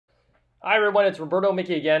Hi everyone, it's Roberto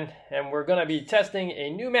Mickey again, and we're going to be testing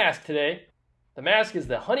a new mask today. The mask is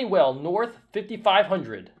the Honeywell North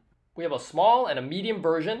 5500. We have a small and a medium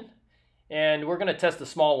version, and we're going to test the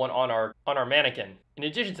small one on our mannequin. In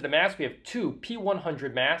addition to the mask, we have two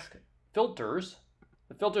P100 mask filters.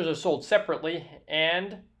 The filters are sold separately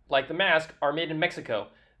and, like the mask, are made in Mexico.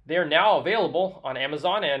 They are now available on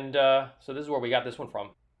Amazon, and so this is where we got this one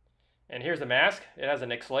from. And here's the mask. It has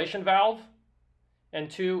an exhalation valve and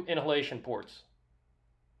two inhalation ports.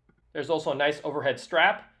 There's also a nice overhead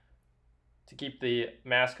strap to keep the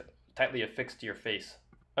mask tightly affixed to your face.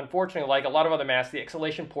 Unfortunately, like a lot of other masks, the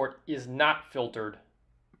exhalation port is not filtered.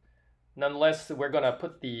 Nonetheless, we're going to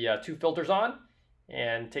put the two filters on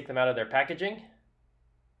and take them out of their packaging.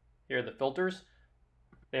 Here are the filters.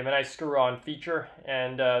 They have a nice screw-on feature,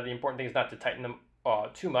 and the important thing is not to tighten them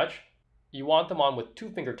too much. You want them on with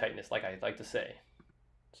two-finger tightness, like I like to say.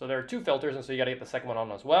 So there are two filters, and so you got to get the second one on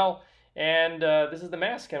as well. And this is the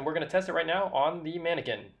mask, and we're going to test it right now on the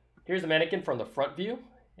mannequin. Here's the mannequin from the front view,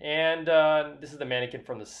 and this is the mannequin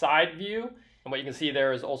from the side view. And what you can see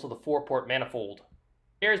there is also the 4-port manifold.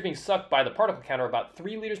 Air is being sucked by the particle counter about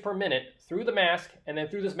 3 liters per minute through the mask and then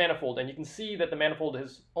through this manifold. And you can see that the manifold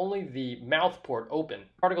has only the mouth port open.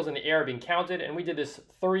 Particles in the air are being counted, and we did this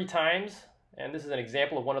 30 times. And this is an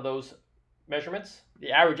example of one of those measurements.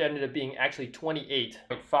 The average ended up being actually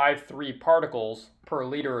 28.53 particles per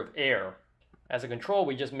liter of air. As a control,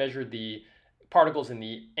 we just measured the particles in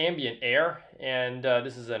the ambient air, and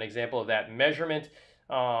this is an example of that measurement.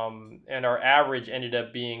 And our average ended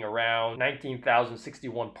up being around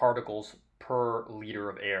 19,061 particles per liter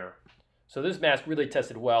of air. So this mask really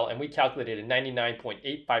tested well, and we calculated a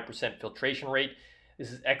 99.85% filtration rate.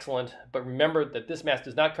 This is excellent, but remember that this mask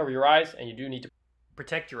does not cover your eyes, and you do need to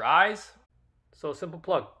protect your eyes. So simple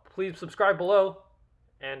plug. Please subscribe below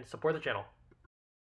and support the channel.